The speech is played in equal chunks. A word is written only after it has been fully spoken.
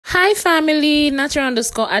Hi family,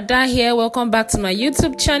 natural_ada here. Welcome back to my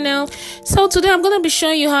YouTube channel. So today I'm going to be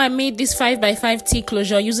showing you how I made this 5x5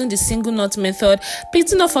 closure using the single knot method.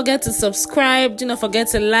 Please do not forget to subscribe, do not forget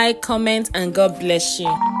to like, comment, and God bless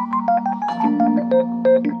you.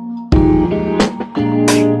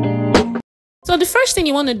 So the first thing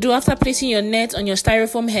you want to do after placing your net on your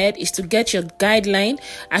styrofoam head is to get your guideline.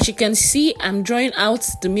 As you can see, I'm drawing out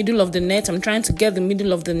the middle of the net. I'm trying to get the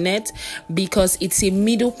middle of the net because it's a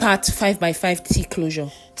middle part 5x5 closure.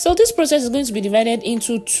 So this process is going to be divided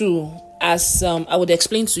into two, as I would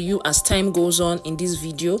explain to you as time goes on in this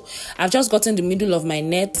video. I've just gotten the middle of my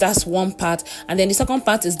net. That's one part, and then the second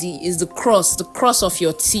part is the cross of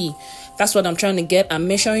your T. That's what I'm trying to get. I'm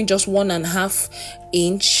measuring just 1.5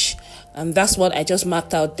 inch. And that's what I just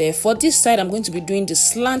marked out there. For this side, I'm going to be doing the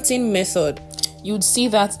slanting method. You'd see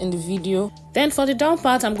that in the video. Then for the down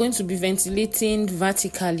part, I'm going to be ventilating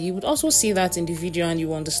vertically. You would also see that in the video and you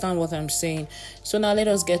will understand what I'm saying. So now let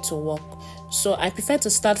us get to work. So I prefer to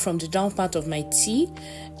start from the down part of my T.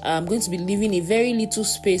 I'm going to be leaving a very little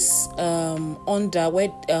space under where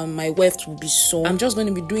my weft will be sewn. I'm just going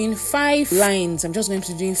to be doing 5 lines.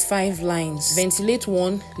 Ventilate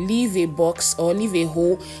one, leave a box or leave a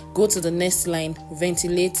hole, go to the next line,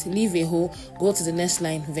 ventilate, leave a hole, go to the next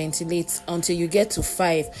line, ventilate until you get to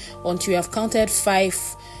 5, until you have counted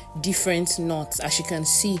 5 different knots. As you can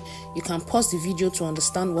see, you can pause the video to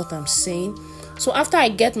understand what I'm saying. So after I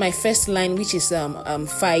get my first line, which is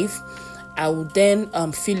 5, I will then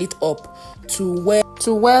fill it up to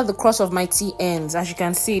where the cross of my T ends. As you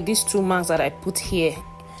can see, these 2 marks that I put here.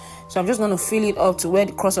 So I'm just going to fill it up to where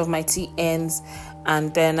the cross of my T ends,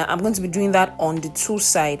 and then I'm going to be doing that on the 2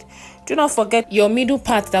 sides. Do not forget your middle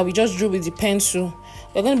part that we just drew with the pencil.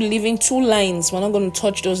 We're going to be leaving 2 lines. We're not going to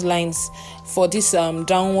touch those lines for this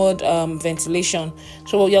downward ventilation.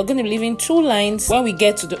 So you're going to be leaving 2 lines. When we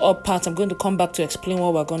get to the up part, I'm going to come back to explain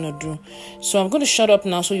what we're going to do. So I'm going to shut up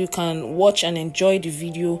now so you can watch and enjoy the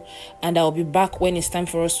video, and I'll be back when it's time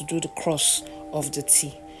for us to do the cross of the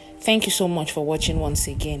T. Thank you so much for watching once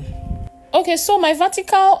again. Okay, so my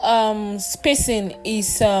vertical spacing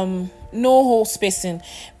is no hole spacing,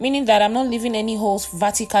 meaning that I'm not leaving any holes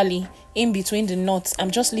vertically in between the knots.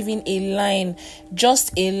 I'm just leaving a line,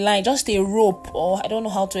 just a rope, or I don't know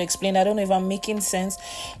how to explain. I don't know if I'm making sense.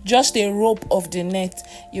 Just a rope of the net.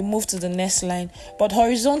 You move to the next line, but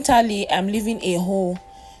horizontally I'm leaving a hole.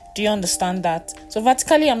 Do you understand that? So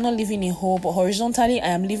vertically I'm not leaving a hole, but horizontally I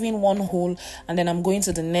am leaving 1 hole, and then I'm going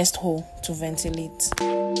to the next hole to ventilate.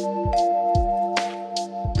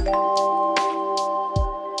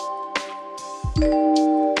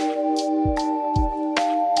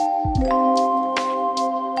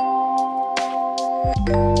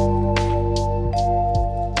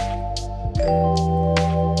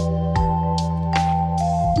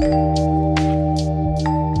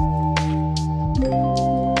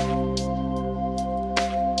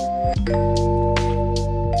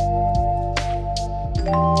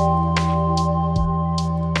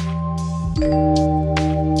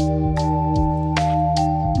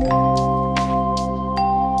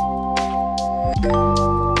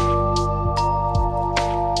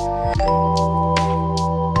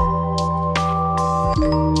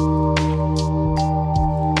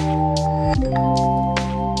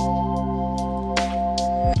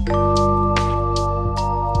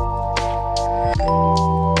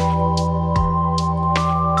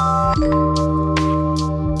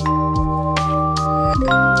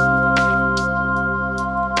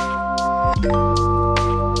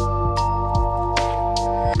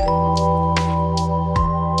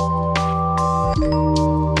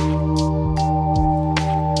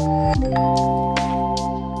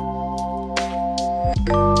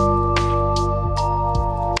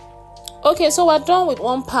 Okay, so we're done with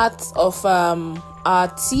one part of our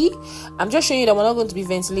T. I'm just showing you that we're not going to be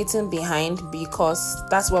ventilating behind because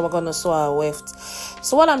that's where we're going to sew our weft.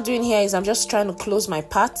 So what I'm doing here is I'm just trying to close my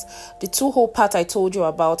part, the 2-hole part I told you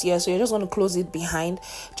about. Yeah, so you're just going to close it behind.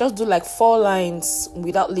 Just do like 4 lines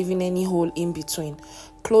without leaving any hole in between.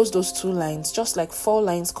 Close those 2 lines, just like 4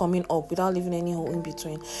 lines coming up without leaving any hole in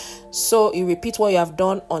between. So you repeat what you have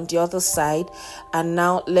done on the other side, and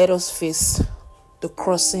now let us face the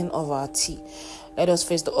crossing of our T. Let us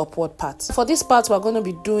face the upward part. For this part, we're going to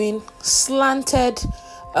be doing slanted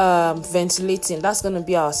ventilating. That's going to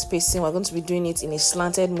be our spacing. We're going to be doing it in a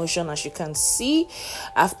slanted motion. As you can see,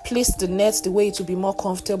 I've placed the net the way it will be more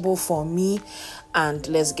comfortable for me, and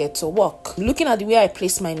let's get to work. Looking at the way I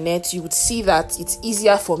place my net, you would see that it's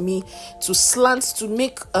easier for me to slant, to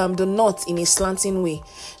make the knot in a slanting way.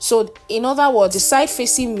 So in other words, the side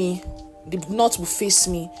facing me the knot will face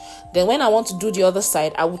me. Then when I want to do the other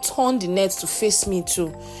side, I will turn the net to face me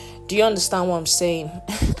too. Do you understand what I'm saying?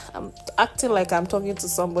 I'm acting like I'm talking to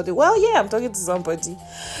somebody. Well, yeah, I'm talking to somebody.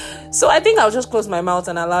 So I think I'll just close my mouth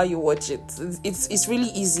and allow you watch it. It's really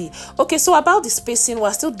easy. Okay, so about the spacing,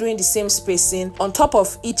 we're still doing the same spacing. On top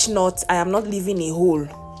of each knot, I am not leaving a hole.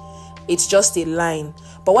 It's just a line.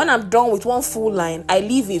 But when I'm done with one full line, I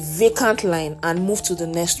leave a vacant line and move to the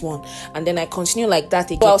next one. And then I continue like that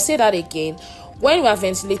again. So I'll say that again. When we are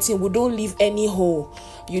ventilating, we don't leave any hole.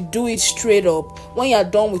 You do it straight up. When you are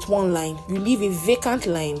done with one line, you leave a vacant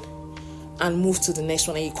line and move to the next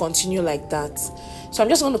one, and you continue like that. So I'm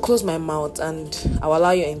just going to close my mouth and I'll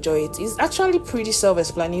allow you to enjoy it. It's actually pretty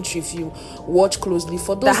self-explanatory if you watch closely.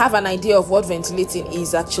 For those that have an idea of what ventilating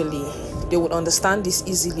is, actually, they would understand this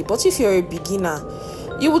easily. But if you're a beginner,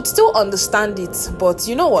 you would still understand it. But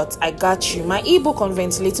you know what? I got you. My ebook on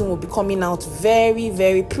ventilating will be coming out very,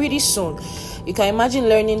 very pretty soon. You can imagine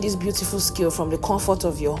learning this beautiful skill from the comfort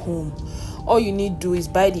of your home. All you need to do is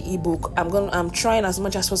buy the ebook. I'm trying as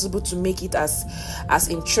much as possible to make it as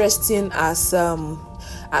interesting as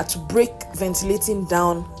to break ventilating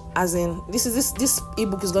down. As in, this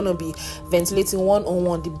ebook is gonna be ventilating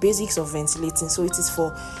 101, the basics of ventilating. So it is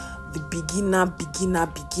for the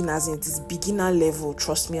beginners, and it is beginner level.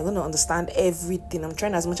 Trust me, I'm gonna understand everything. I'm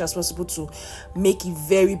trying as much as possible to make it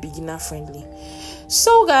very beginner friendly.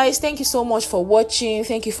 So guys, thank you so much for watching.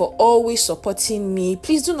 Thank you for always supporting me.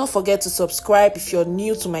 Please do not forget to subscribe if you're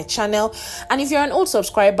new to my channel, and if you're an old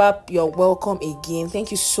subscriber, you're welcome again.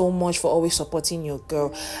 Thank you so much for always supporting your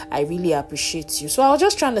girl. I really appreciate you. So I was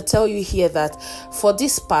just trying to tell you here that for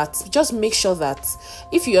this part, just make sure that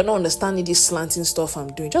if you're not understanding this slanting stuff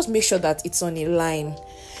I'm doing, just make sure that it's on a line.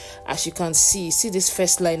 As you can see this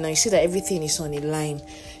first line now, you see that everything is on a line.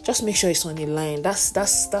 Just make sure it's on a line. That's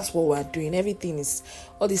what we're doing. Everything is,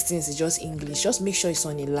 all these things is just English. Just make sure it's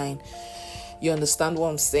on a line. You understand what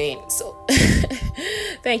I'm saying? So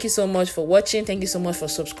thank you so much for watching. Thank you so much for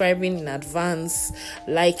subscribing in advance,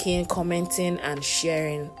 liking, commenting, and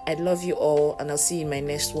sharing. I love you all, and I'll see you in my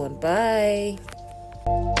next one. Bye.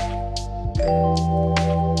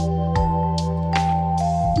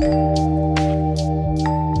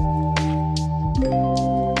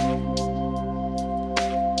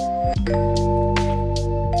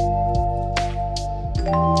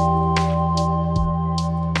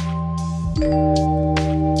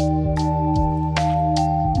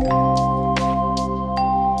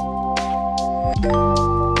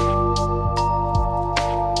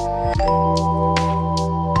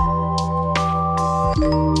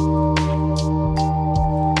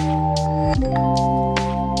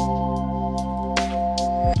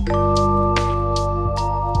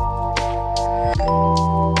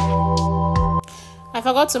 I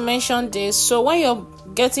forgot to mention this. So when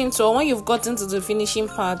you've gotten to the finishing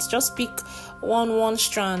part, just pick one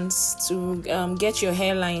strands to get your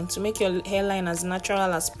hairline, to make your hairline as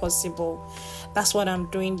natural as possible. That's what I'm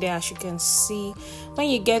doing there. As you can see, when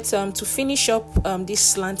you get to finish up this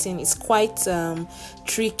slanting, it's quite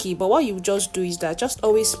tricky, but what you just do is that just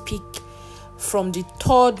always pick from the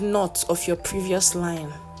third knot of your previous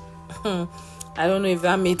line. I don't know if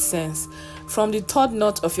that made sense. From the third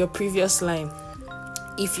knot of your previous line.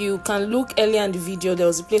 If you can look earlier in the video, there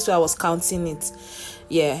was a place where I was counting it.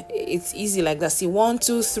 Yeah, it's easy like that. See, 1,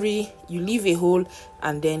 2, 3, you leave a hole,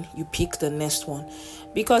 and then you pick the next one.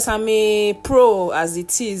 Because I'm a pro as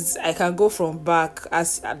it is, I can go from back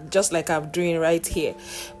just like I'm doing right here.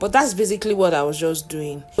 But that's basically what I was just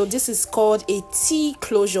doing. So this is called a T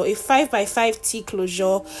closure, a 5x5 T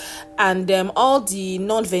closure, and all the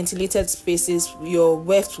non-ventilated spaces, your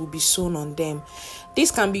weft will be sewn on them. This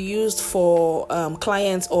can be used for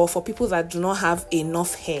clients or for people that do not have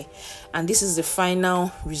enough hair. And this is the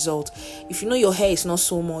final result. If you know your hair is not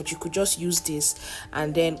so much, you could just use this.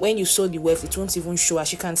 And then when you sew the weft, it won't even show.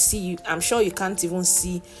 As you can see, I'm sure you can't even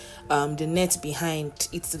see the net behind.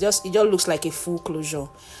 It just looks like a full closure.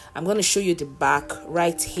 I'm going to show you the back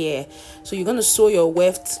right here. So you're going to sew your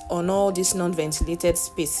weft on all these non-ventilated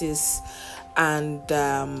spaces. And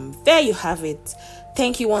there you have it.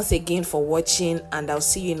 Thank you once again for watching, and I'll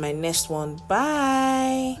see you in my next one.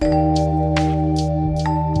 Bye.